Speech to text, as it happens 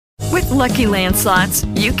Lucky Land Slots,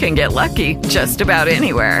 you can get lucky just about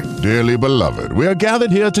anywhere. Dearly beloved, we are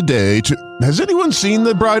gathered here today to... Has anyone seen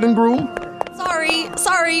the bride and groom?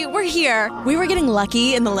 Sorry, we're here. We were getting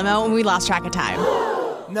lucky in the limo and we lost track of time.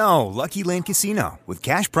 No, Lucky Land Casino, with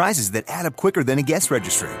cash prizes that add up quicker than a guest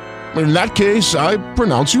registry. In that case, I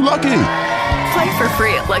pronounce you lucky. Play for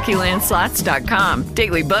free at LuckyLandSlots.com.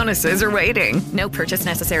 Daily bonuses are waiting. No purchase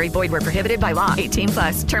necessary. Void where prohibited by law.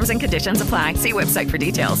 18+. Terms and conditions apply. See website for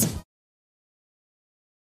details.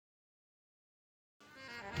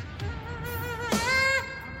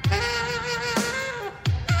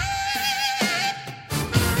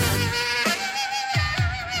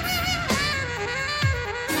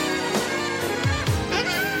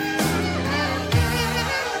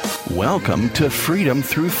 Welcome to Freedom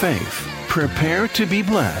Through Faith. Prepare to be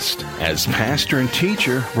blessed as pastor and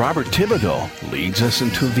teacher Robert Thibodeau leads us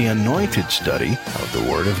into the anointed study of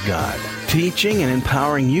the Word of God, teaching and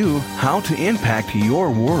empowering you how to impact your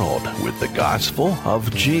world with the gospel of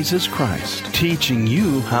Jesus Christ, teaching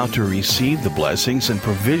you how to receive the blessings and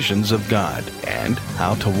provisions of God and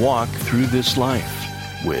how to walk through this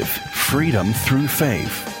life with freedom through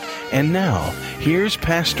faith. And now, here's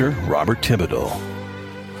Pastor Robert Thibodeau.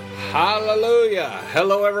 Hallelujah.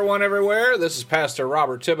 Hello, everyone, everywhere. This is Pastor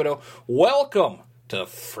Robert Thibodeau. Welcome to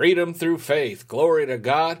Freedom Through Faith. Glory to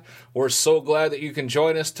God. We're so glad that you can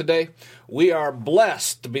join us today. We are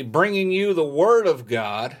blessed to be bringing you the Word of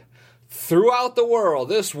God throughout the world.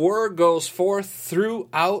 This Word goes forth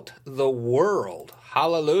throughout the world.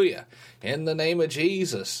 Hallelujah. In the name of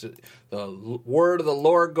Jesus, the Word of the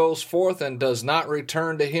Lord goes forth and does not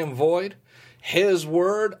return to Him void. His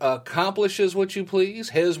word accomplishes what you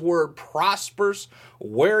please. His word prospers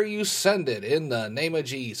where you send it in the name of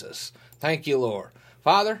Jesus. Thank you, Lord.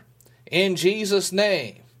 Father, in Jesus'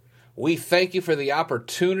 name, we thank you for the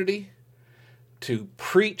opportunity to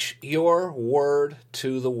preach your word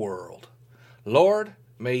to the world. Lord,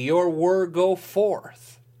 may your word go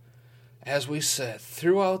forth. As we said,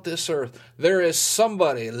 throughout this earth, there is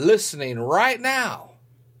somebody listening right now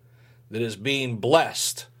that is being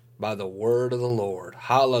blessed by the word of the Lord.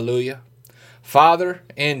 Hallelujah. Father,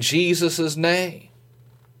 in Jesus' name,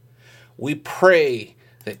 we pray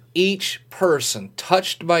that each person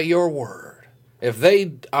touched by your word, if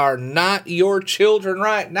they are not your children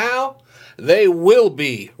right now, they will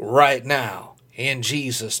be right now, in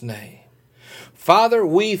Jesus' name. Father,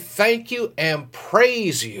 we thank you and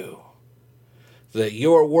praise you that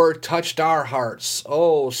your word touched our hearts,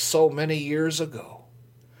 so many years ago.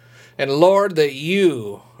 And Lord, that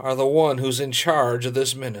you are the one who's in charge of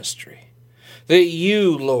this ministry. That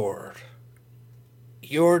you, Lord,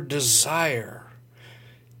 your desire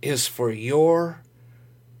is for your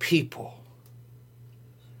people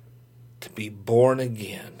to be born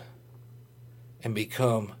again and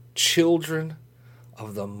become children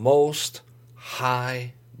of the Most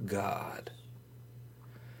High God.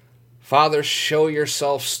 Father, show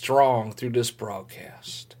yourself strong through this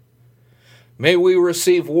broadcast. May we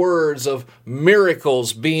receive words of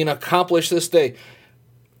miracles being accomplished this day.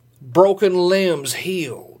 Broken limbs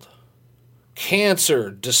healed.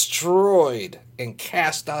 Cancer destroyed and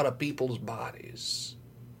cast out of people's bodies.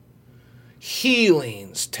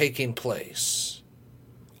 Healings taking place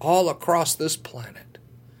all across this planet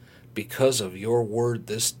because of your word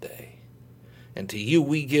this day. And to you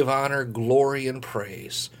we give honor, glory, and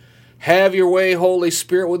praise. Have your way, Holy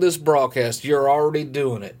Spirit, with this broadcast. You're already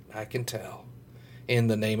doing it, I can tell. In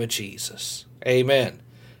the name of Jesus. Amen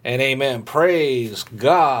and amen. Praise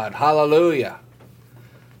God. Hallelujah.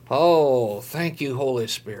 Oh, thank you, Holy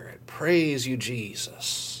Spirit. Praise you,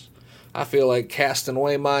 Jesus. I feel like casting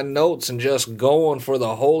away my notes and just going for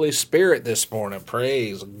the Holy Spirit this morning.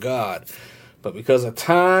 Praise God. But because of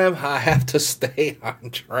time, I have to stay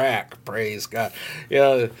on track. Praise God. You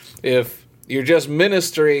know, if you're just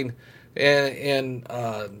ministering in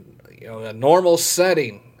a normal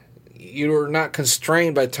setting, you're not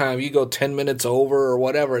constrained by time. You go 10 minutes over or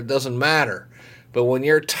whatever, it doesn't matter. But when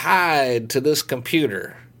you're tied to this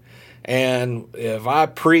computer, and if I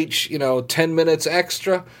preach, 10 minutes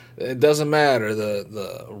extra, it doesn't matter.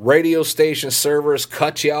 The radio station servers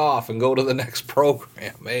cut you off and go to the next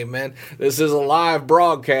program. Amen. This is a live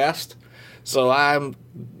broadcast, so I'm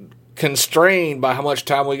constrained by how much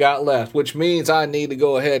time we got left, which means I need to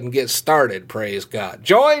go ahead and get started. Praise God.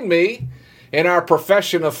 Join me in our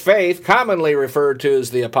profession of faith, commonly referred to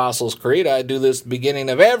as the Apostles' Creed. I do this at the beginning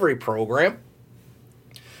of every program,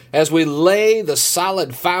 as we lay the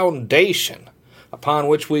solid foundation upon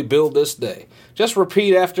which we build this day. Just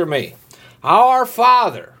repeat after me. Our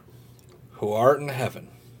Father, who art in heaven.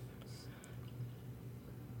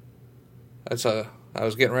 That's a I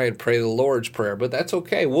was getting ready to pray the Lord's Prayer, but that's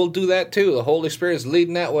okay. We'll do that too. The Holy Spirit is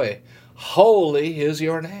leading that way. Holy is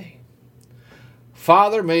your name.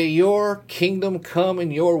 Father, may your kingdom come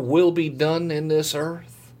and your will be done in this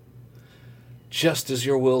earth, just as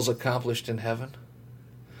your will is accomplished in heaven.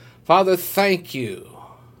 Father, thank you.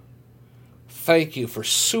 Thank you for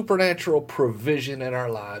supernatural provision in our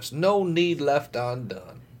lives. No need left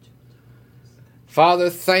undone.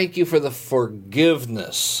 Father, thank you for the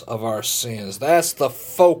forgiveness of our sins. That's the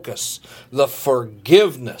focus, the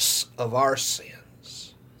forgiveness of our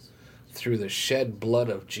sins through the shed blood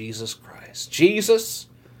of Jesus Christ. Jesus,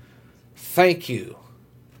 thank you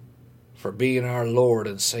for being our Lord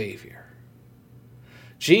and Savior.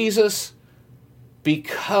 Jesus,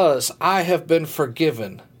 because I have been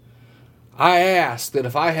forgiven, I ask that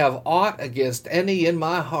if I have aught against any in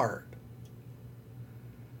my heart,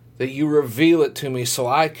 that you reveal it to me so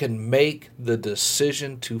I can make the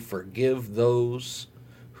decision to forgive those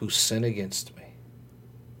who sin against me.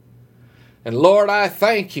 And Lord, I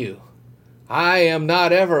thank you. I am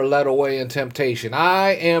not ever led away in temptation. I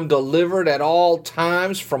am delivered at all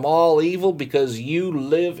times from all evil because you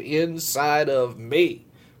live inside of me.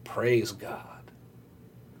 Praise God.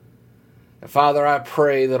 And Father, I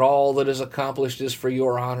pray that all that is accomplished is for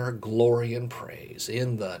your honor, glory, and praise.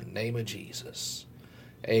 In the name of Jesus.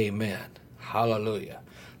 Amen. Hallelujah.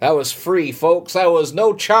 That was free, folks. That was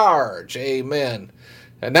no charge. Amen.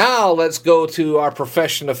 And now let's go to our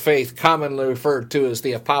profession of faith, commonly referred to as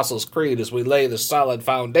the Apostles' Creed, as we lay the solid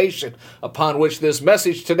foundation upon which this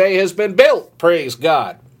message today has been built. Praise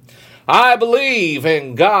God. I believe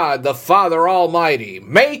in God, the Father Almighty,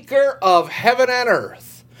 maker of heaven and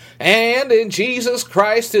earth, and in Jesus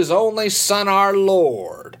Christ, his only Son, our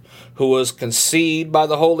Lord, who was conceived by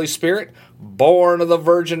the Holy Spirit, born of the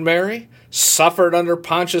Virgin Mary, suffered under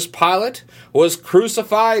Pontius Pilate, was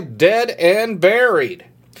crucified, dead, and buried.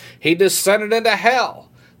 He descended into hell.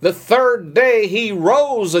 The third day he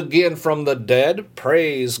rose again from the dead,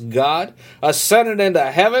 praise God, ascended into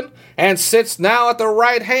heaven, and sits now at the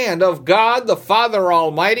right hand of God the Father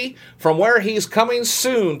Almighty, from where he's coming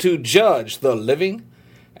soon to judge the living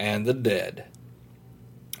and the dead.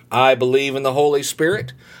 I believe in the Holy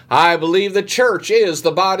Spirit. I believe the church is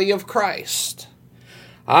the body of Christ.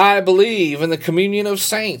 I believe in the communion of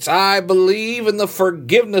saints. I believe in the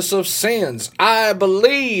forgiveness of sins. I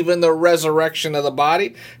believe in the resurrection of the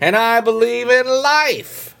body. And I believe in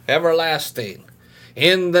life everlasting.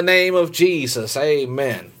 In the name of Jesus,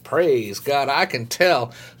 amen. Praise God. I can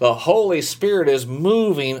tell the Holy Spirit is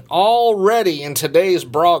moving already in today's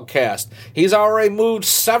broadcast. He's already moved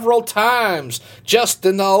several times just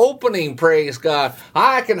in the opening, praise God.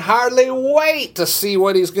 I can hardly wait to see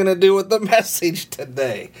what he's going to do with the message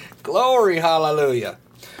today. Glory, hallelujah.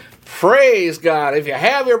 Praise God. If you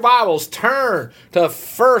have your Bibles, turn to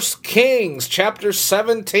 1 Kings chapter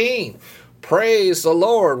 17. Praise the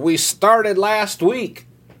Lord. We started last week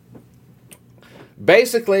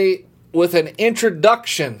basically with an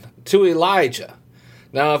introduction to Elijah.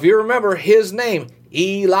 Now, if you remember his name,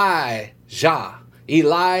 Elijah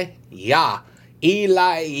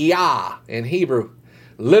in Hebrew,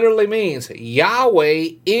 literally means Yahweh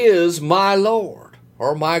is my Lord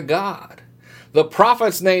or my God. The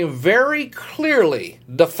prophet's name very clearly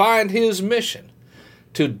defined his mission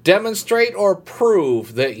to demonstrate or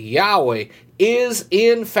prove that Yahweh is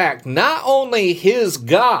in fact not only his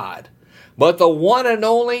God, but the one and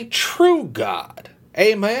only true God.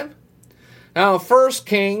 Amen. Now, 1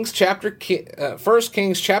 Kings chapter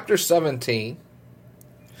 17.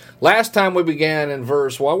 Last time we began in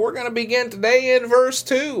verse 1. We're going to begin today in verse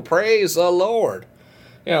 2. Praise the Lord.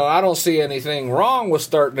 You know, I don't see anything wrong with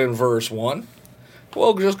starting in verse 1.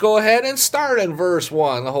 We'll just go ahead and start in verse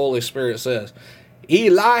 1. The Holy Spirit says,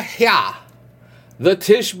 Elijah, the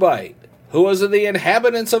Tishbite, who was of the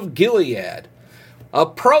inhabitants of Gilead,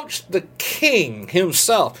 approached the king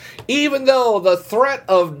himself, even though the threat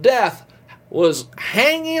of death was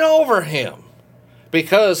hanging over him,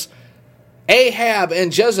 because Ahab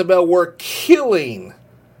and Jezebel were killing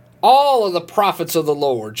all of the prophets of the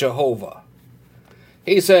Lord, Jehovah.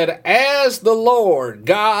 He said, as the Lord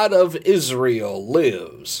God of Israel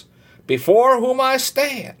lives, before whom I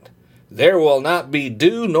stand, there will not be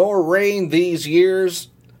dew nor rain these years,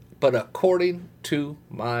 but according to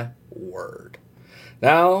my word.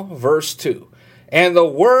 Now, verse 2. And the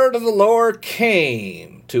word of the Lord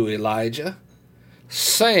came to Elijah,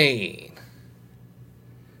 saying,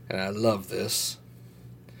 and I love this,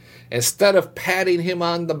 instead of patting him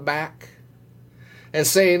on the back and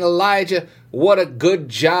saying, Elijah, what a good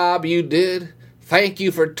job you did. Thank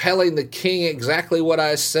you for telling the king exactly what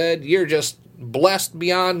I said. You're just blessed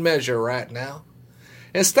beyond measure right now.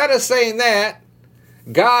 Instead of saying that,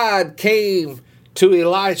 God came to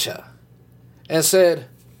Elijah and said,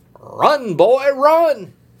 "Run, boy,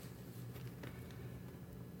 run."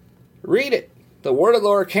 Read it. The word of the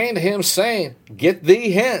Lord came to him saying, "Get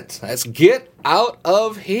thee hence." That's get out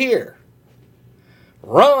of here.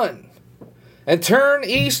 Run and turn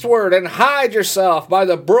eastward and hide yourself by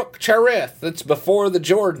the brook Cherith that's before the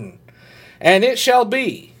Jordan. And it shall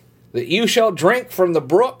be that you shall drink from the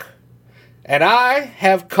brook, and I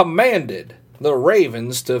have commanded the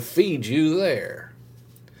ravens to feed you there.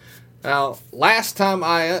 Now, last time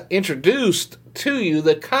I introduced to you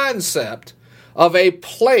the concept of a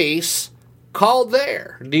place called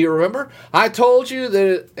there. Do you remember? I told you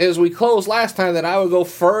that as we closed last time that I would go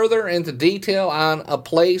further into detail on a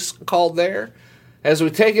place called there as we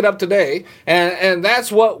take it up today. And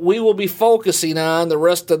that's what we will be focusing on the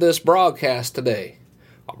rest of this broadcast today.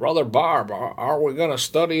 Brother Barb, are we going to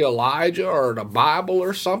study Elijah or the Bible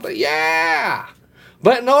or something? Yeah!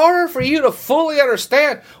 But in order for you to fully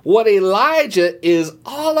understand what Elijah is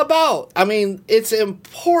all about, I mean, it's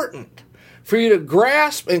important for you to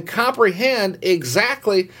grasp and comprehend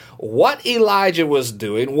exactly what Elijah was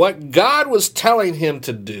doing, what God was telling him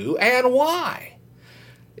to do, and why.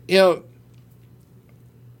 You know,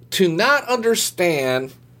 to not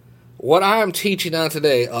understand what I'm teaching on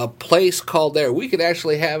today, a place called there, we could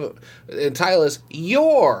actually have it entitled as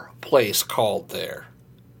Your Place Called There.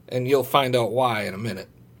 And you'll find out why in a minute.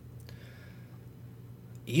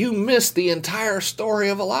 You missed the entire story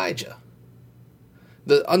of Elijah.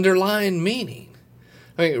 The underlying meaning.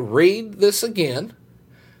 I mean, read this again,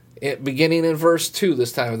 beginning in verse 2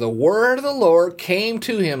 this time. The word of the Lord came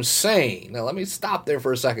to him saying, now let me stop there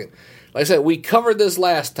for a second. Like I said, we covered this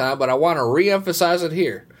last time, but I want to re-emphasize it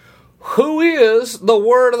here. Who is the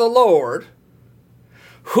word of the Lord?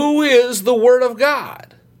 Who is the word of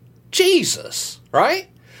God? Jesus, right?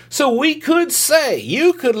 So we could say,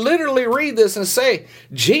 you could literally read this and say,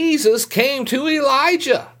 Jesus came to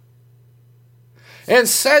Elijah and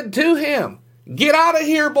said to him, "Get out of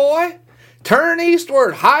here, boy. Turn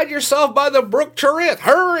eastward. Hide yourself by the brook Cherith.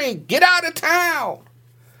 Hurry, get out of town.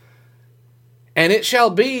 And it shall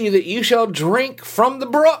be that you shall drink from the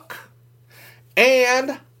brook.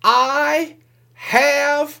 And I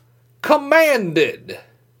have commanded."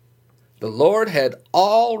 The Lord had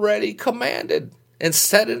already commanded and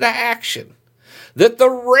set into action that the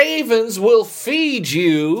ravens will feed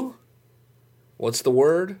you. What's the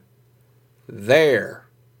word? There.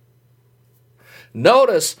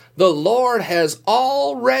 Notice the Lord has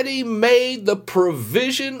already made the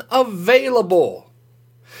provision available.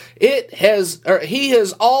 He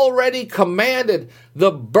has already commanded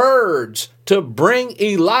the birds to bring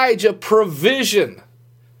Elijah provision.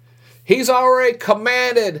 He's already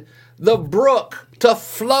commanded the brook to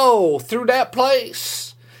flow through that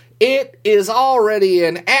place. It is already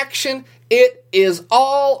in action. It is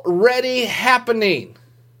already happening.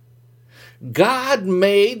 God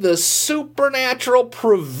made the supernatural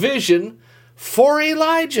provision for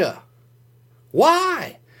Elijah.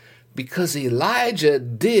 Why? Because Elijah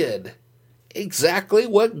did exactly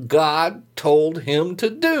what God told him to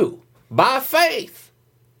do by faith,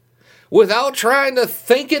 without trying to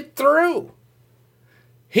think it through.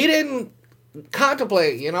 He didn't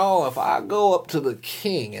contemplate, if I go up to the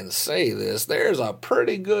king and say this, there's a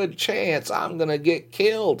pretty good chance I'm going to get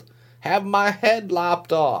killed, have my head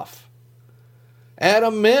lopped off. At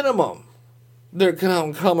a minimum, they're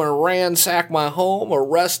going to come and ransack my home,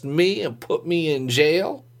 arrest me, and put me in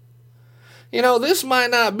jail. This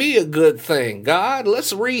might not be a good thing. God,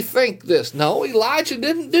 let's rethink this. No, Elijah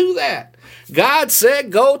didn't do that. God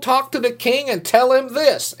said, go talk to the king and tell him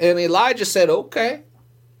this. And Elijah said, okay.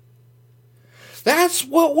 That's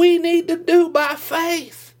what we need to do by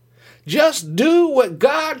faith. Just do what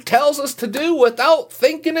God tells us to do without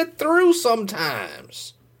thinking it through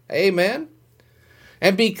sometimes. Amen.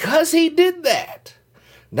 And because he did that,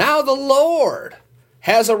 now the Lord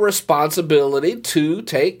has a responsibility to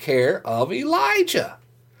take care of Elijah.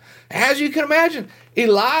 As you can imagine,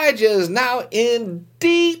 Elijah is now in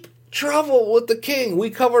deep trouble with the king. We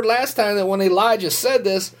covered last time that when Elijah said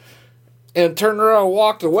this and turned around and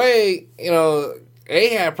walked away,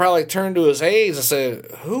 Ahab probably turned to his aides and said,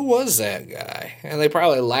 "Who was that guy?" And they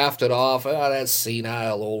probably laughed it off. "Oh, that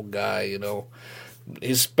senile old guy,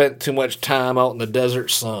 He spent too much time out in the desert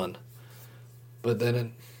sun." But then it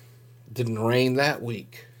didn't rain that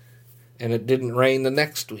week. And it didn't rain the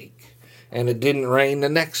next week. And it didn't rain the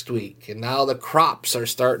next week. And now the crops are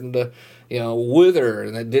starting to, wither.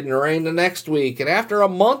 And it didn't rain the next week. And after a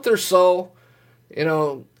month or so,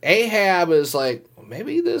 Ahab is like,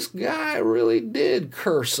 maybe this guy really did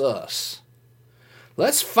curse us.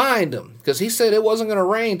 Let's find him, because he said it wasn't going to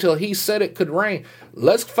rain till he said it could rain.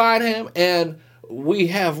 Let's find him, and we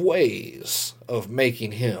have ways of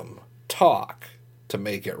making him talk to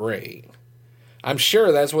make it rain. I'm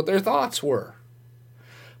sure that's what their thoughts were.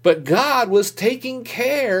 But God was taking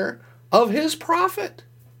care of his prophet.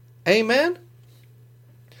 Amen?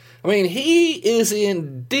 I mean, he is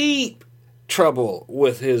in deep trouble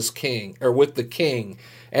with his king, or with the king,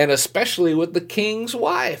 and especially with the king's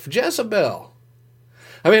wife, Jezebel.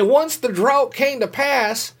 I mean, once the drought came to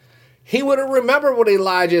pass, he would have remembered what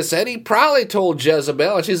Elijah said. He probably told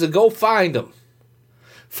Jezebel, and she said, go find him.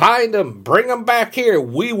 Find him, bring him back here.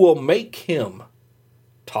 We will make him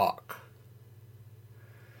talk.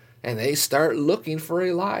 And they start looking for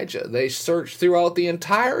Elijah. They search throughout the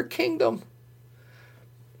entire kingdom.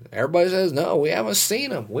 Everybody says, no, we haven't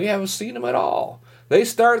seen him. We haven't seen him at all. They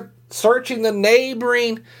start searching the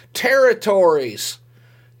neighboring territories,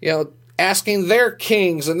 asking their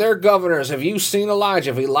kings and their governors, have you seen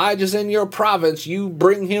Elijah? If Elijah's in your province, you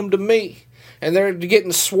bring him to me. And they're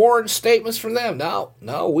getting sworn statements from them.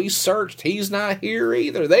 No, we searched. He's not here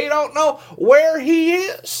either. They don't know where he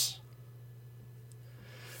is.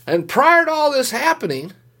 And prior to all this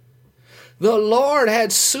happening, the Lord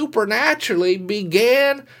had supernaturally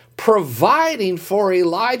began providing for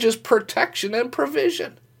Elijah's protection and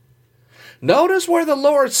provision. Notice where the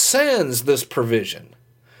Lord sends this provision.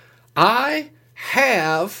 I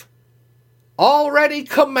have already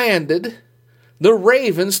commanded the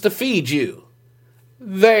ravens to feed you.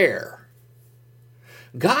 There.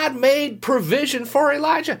 God made provision for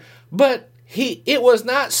Elijah, but it was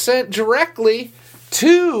not sent directly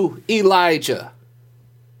to Elijah.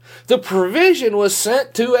 The provision was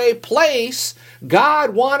sent to a place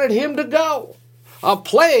God wanted him to go, a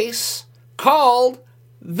place called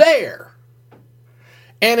there.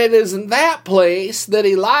 And it is in that place that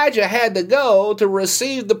Elijah had to go to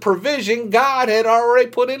receive the provision God had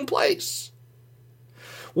already put in place.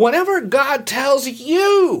 Whenever God tells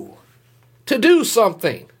you to do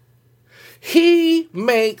something, he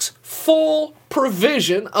makes full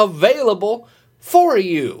provision available for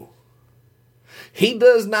you. He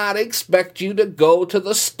does not expect you to go to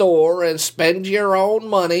the store and spend your own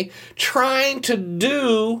money trying to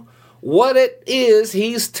do what it is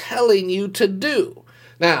he's telling you to do.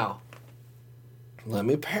 Now, let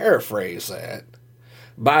me paraphrase that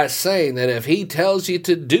by saying that if he tells you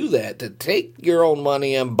to do that, to take your own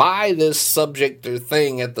money and buy this subject or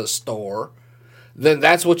thing at the store, then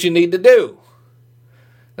that's what you need to do.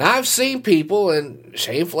 Now, I've seen people, and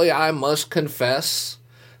shamefully I must confess,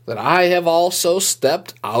 that I have also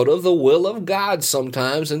stepped out of the will of God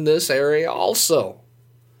sometimes in this area also.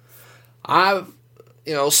 I've,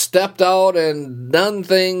 stepped out and done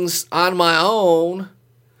things on my own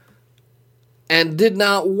and did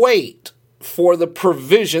not wait for the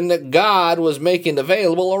provision that God was making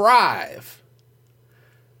available arrive.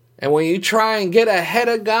 And when you try and get ahead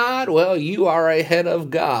of God, well, you are ahead of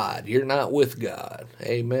God. You're not with God.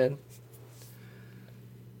 Amen.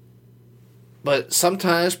 But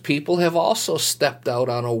sometimes people have also stepped out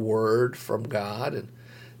on a word from God, and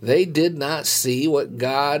they did not see what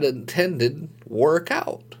God intended work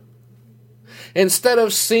out. Instead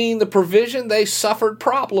of seeing the provision, they suffered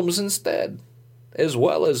problems instead. As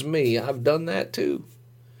well as me, I've done that too.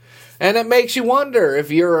 And it makes you wonder,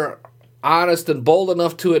 if you're honest and bold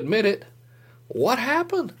enough to admit it, what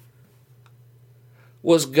happened?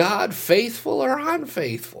 Was God faithful or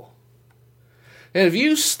unfaithful? And if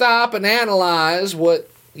you stop and analyze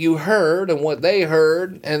what you heard and what they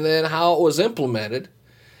heard and then how it was implemented,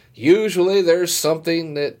 usually there's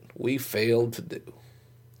something that we failed to do,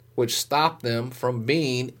 which stopped them from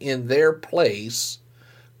being in their place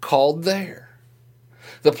called there.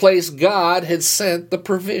 The place God had sent the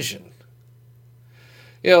provision.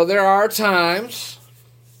 There are times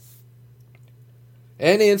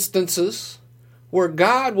and instances where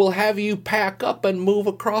God will have you pack up and move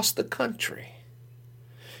across the country,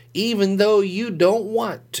 even though you don't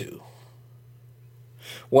want to.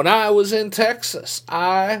 When I was in Texas,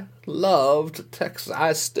 I loved Texas.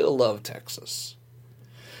 I still love Texas.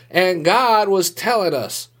 And God was telling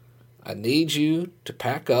us, I need you to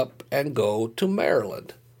pack up and go to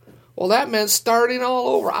Maryland. Well, that meant starting all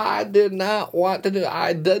over. I did not want to do it.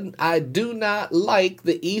 I do not like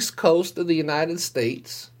the East Coast of the United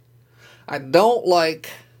States. I don't like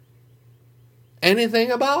anything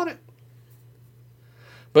about it.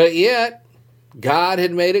 But yet, God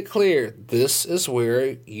had made it clear, this is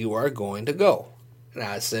where you are going to go. And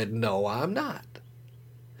I said, no, I'm not.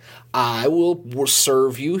 I will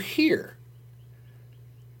serve you here.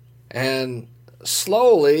 And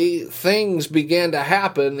slowly things began to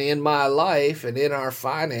happen in my life and in our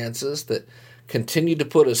finances that continued to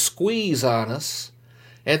put a squeeze on us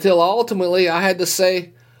until ultimately I had to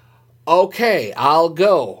say, okay, I'll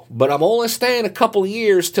go, but I'm only staying a couple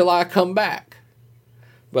years till I come back.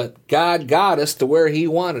 But God got us to where He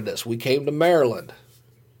wanted us. We came to Maryland.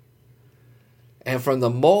 And from the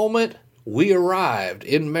moment we arrived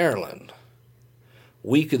in Maryland,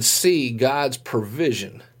 we could see God's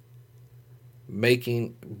provision,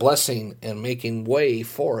 blessing and making way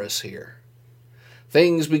for us here.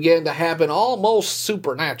 Things began to happen almost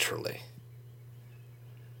supernaturally.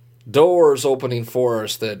 Doors opening for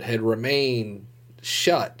us that had remained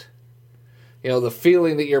shut. The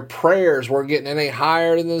feeling that your prayers weren't getting any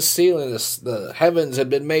higher than the ceiling. The heavens had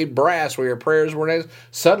been made brass where your prayers weren't answered.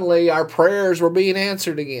 Suddenly our prayers were being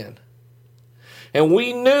answered again. And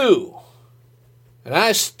we knew, and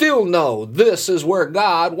I still know, this is where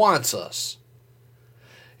God wants us.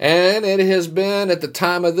 And it has been, at the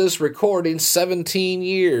time of this recording, 17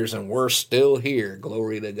 years, and we're still here.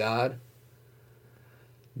 Glory to God.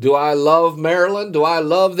 Do I love Maryland? Do I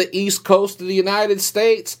love the East Coast of the United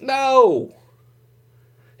States? No.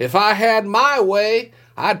 If I had my way,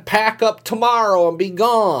 I'd pack up tomorrow and be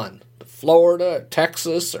gone to Florida, or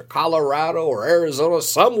Texas, or Colorado, or Arizona,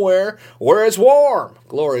 somewhere where it's warm.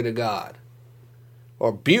 Glory to God.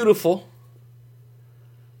 Or beautiful.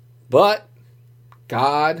 But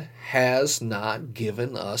God has not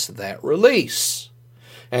given us that release.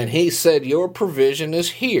 And He said, your provision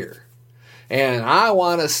is here. And I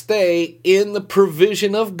want to stay in the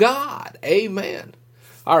provision of God. Amen.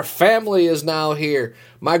 Our family is now here.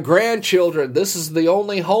 My grandchildren, this is the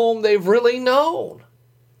only home they've really known.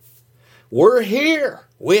 We're here.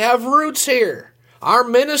 We have roots here. Our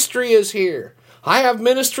ministry is here. I have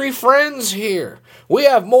ministry friends here. We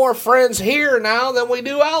have more friends here now than we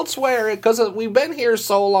do elsewhere because we've been here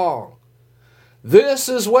so long. This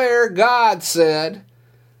is where God said,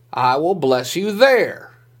 I will bless you there.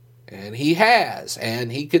 And He has,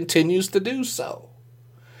 and He continues to do so.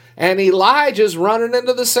 And Elijah's running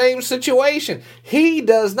into the same situation. He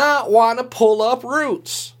does not want to pull up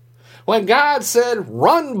roots. When God said,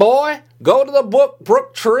 run, boy, go to the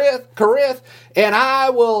brook Cherith, and I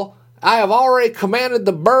have already commanded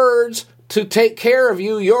the birds to take care of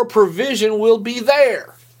you. Your provision will be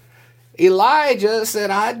there. Elijah said,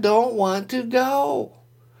 I don't want to go.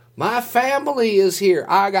 My family is here.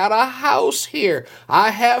 I got a house here.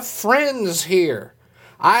 I have friends here.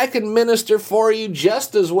 I can minister for you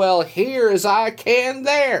just as well here as I can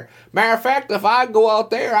there. Matter of fact, if I go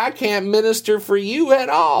out there, I can't minister for you at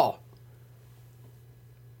all.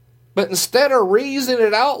 But instead of reasoning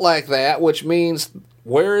it out like that, which means,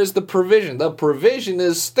 where is the provision? The provision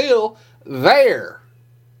is still there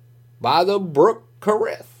by the brook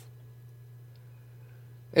Cherith.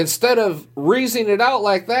 Instead of reasoning it out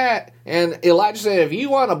like that, and Elijah said, if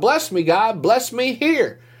you want to bless me, God, bless me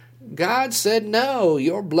here. God said, no,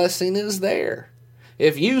 your blessing is there.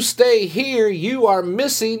 If you stay here, you are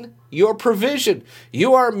missing your provision.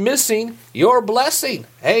 You are missing your blessing.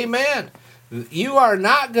 Amen. You are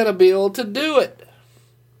not going to be able to do it.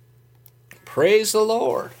 Praise the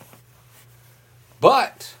Lord.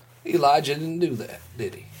 But Elijah didn't do that,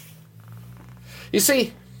 did he? You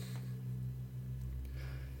see,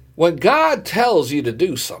 when God tells you to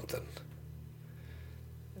do something,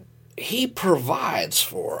 He provides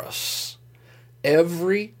for us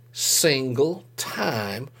every single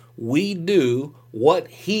time we do what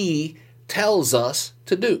He tells us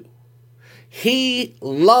to do. He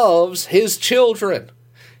loves His children.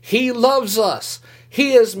 He loves us.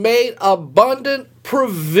 He has made abundant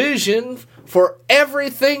provision for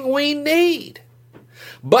everything we need.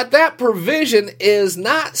 But that provision is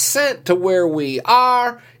not sent to where we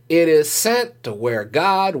are. It is sent to where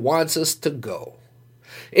God wants us to go.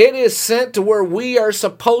 It is sent to where we are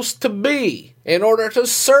supposed to be in order to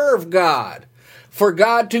serve God. For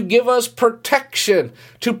God to give us protection,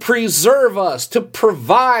 to preserve us, to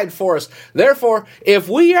provide for us. Therefore, if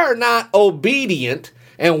we are not obedient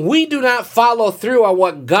and we do not follow through on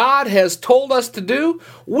what God has told us to do,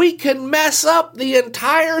 we can mess up the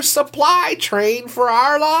entire supply train for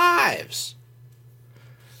our lives.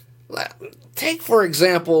 Take, for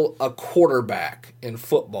example, a quarterback in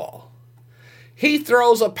football. He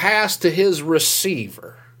throws a pass to his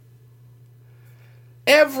receiver.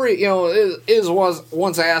 Was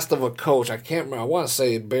once asked of a coach, I can't remember, I want to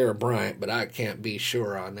say Bear Bryant, but I can't be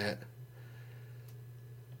sure on that.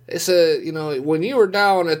 They said, when you were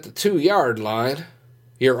down at the 2-yard line,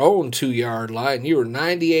 your own 2-yard line, you were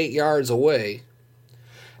 98 yards away,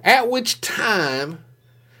 at which time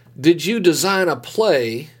did you design a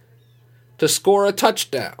play to score a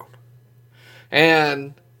touchdown.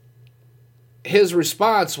 And his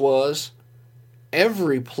response was,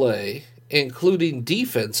 every play, including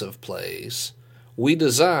defensive plays, we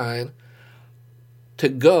design to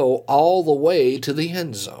go all the way to the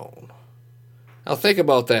end zone. Now think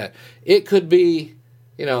about that. It could be,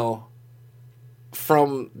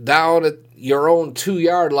 from down at your own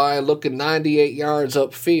 2-yard line looking 98 yards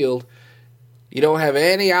upfield. You don't have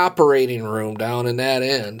any operating room down in that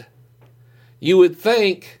end. You would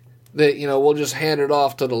think that, we'll just hand it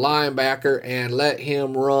off to the linebacker and let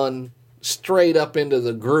him run straight up into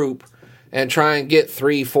the group and try and get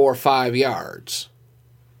 3, 4, 5 yards.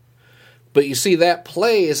 But you see, that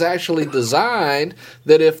play is actually designed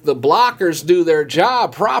that if the blockers do their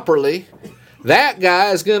job properly, that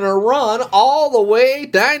guy is going to run all the way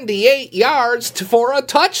 98 yards for a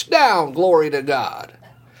touchdown. Glory to God.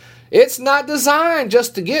 It's not designed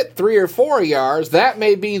just to get 3 or 4 yards. That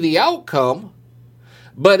may be the outcome,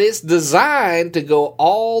 but it's designed to go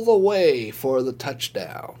all the way for the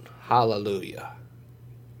touchdown. Hallelujah.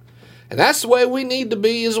 And that's the way we need to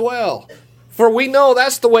be as well. For we know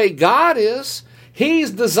that's the way God is.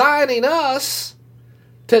 He's designing us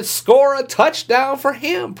to score a touchdown for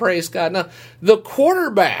Him. Praise God. Now, the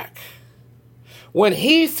quarterback, when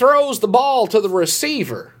he throws the ball to the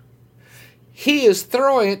receiver, he is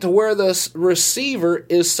throwing it to where the receiver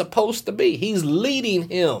is supposed to be. He's leading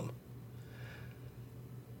him.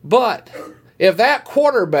 But if that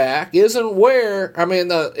quarterback isn't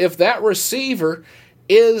if that receiver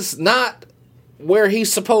is not where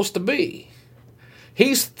he's supposed to be,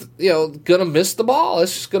 he's going to miss the ball.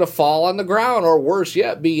 It's just going to fall on the ground, or worse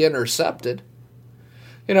yet, be intercepted.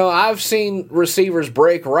 I've seen receivers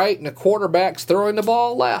break right and the quarterback's throwing the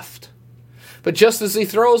ball left. But just as he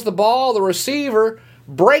throws the ball, the receiver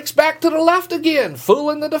breaks back to the left again,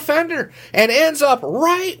 fooling the defender, and ends up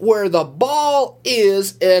right where the ball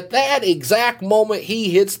is at that exact moment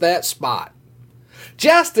he hits that spot.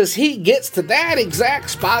 Just as he gets to that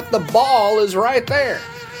exact spot, the ball is right there.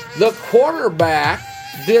 The quarterback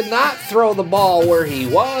did not throw the ball where he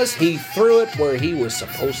was. He threw it where he was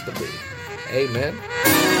supposed to be. Amen.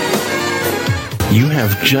 You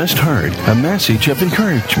have just heard a message of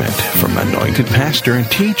encouragement from anointed pastor and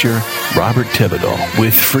teacher Robert Thibodeau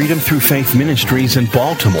with Freedom Through Faith Ministries in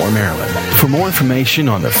Baltimore, Maryland. For more information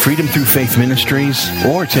on the Freedom Through Faith Ministries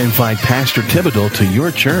or to invite Pastor Thibodeau to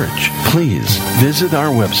your church, please visit our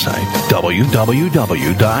website, www.ftfm.org.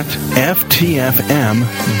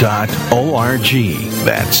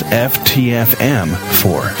 That's FTFM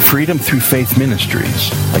for Freedom Through Faith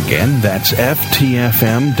Ministries. Again, that's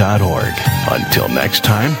FTFM.org. Until next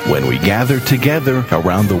time, when we gather together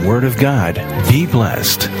around the Word of God, be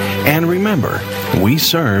blessed. And remember, we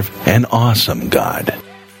serve an awesome God.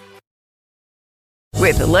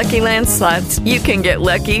 With the Lucky Land Slots, you can get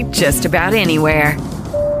lucky just about anywhere.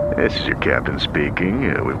 This is your captain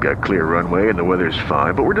speaking. We've got clear runway and the weather's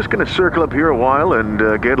fine, but we're just going to circle up here a while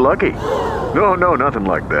and get lucky. No, nothing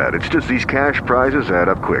like that. It's just these cash prizes add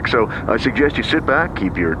up quick. So I suggest you sit back,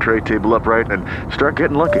 keep your tray table upright, and start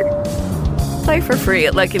getting lucky. Play for free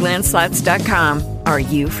at LuckyLandSlots.com. Are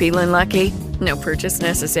you feeling lucky? No purchase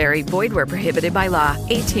necessary. Void where prohibited by law.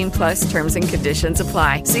 18+ terms and conditions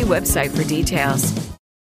apply. See website for details.